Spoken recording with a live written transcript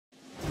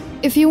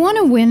If you want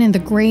to win in the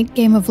great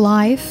game of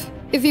life,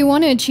 if you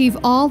want to achieve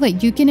all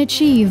that you can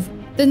achieve,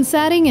 then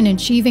setting and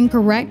achieving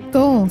correct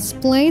goals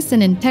plays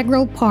an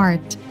integral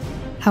part.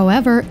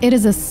 However, it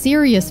is a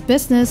serious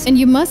business and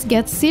you must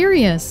get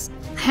serious.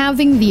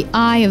 Having the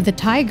eye of the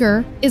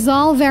tiger is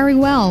all very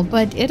well,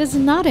 but it is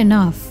not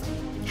enough.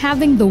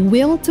 Having the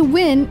will to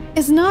win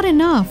is not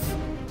enough.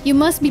 You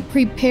must be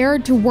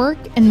prepared to work,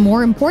 and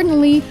more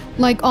importantly,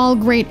 like all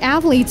great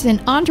athletes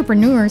and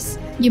entrepreneurs,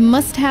 you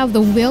must have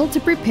the will to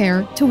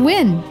prepare to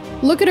win.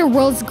 Look at our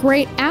world's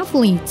great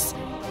athletes.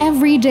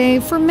 Every day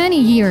for many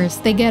years,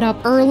 they get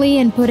up early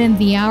and put in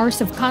the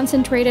hours of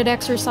concentrated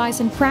exercise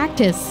and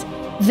practice.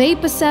 They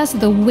possess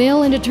the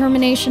will and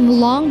determination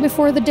long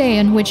before the day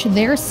on which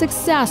their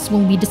success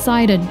will be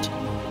decided.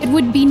 It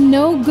would be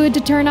no good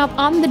to turn up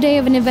on the day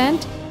of an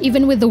event,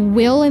 even with the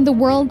will in the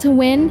world to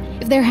win,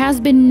 if there has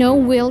been no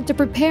will to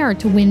prepare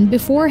to win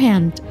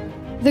beforehand.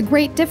 The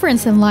great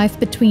difference in life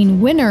between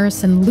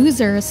winners and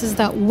losers is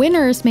that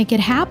winners make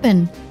it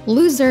happen.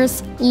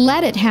 Losers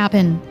let it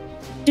happen.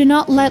 Do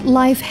not let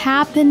life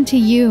happen to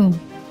you.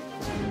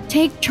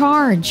 Take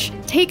charge,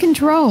 take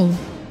control,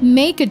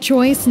 make a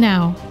choice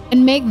now,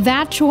 and make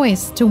that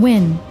choice to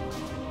win.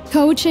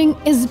 Coaching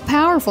is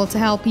powerful to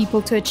help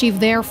people to achieve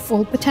their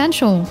full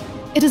potential.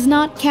 It is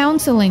not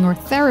counseling or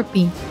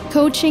therapy.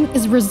 Coaching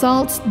is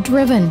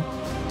results-driven.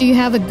 Do you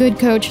have a good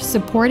coach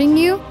supporting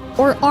you?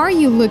 Or are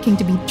you looking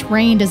to be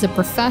trained as a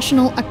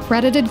professional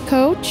accredited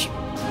coach?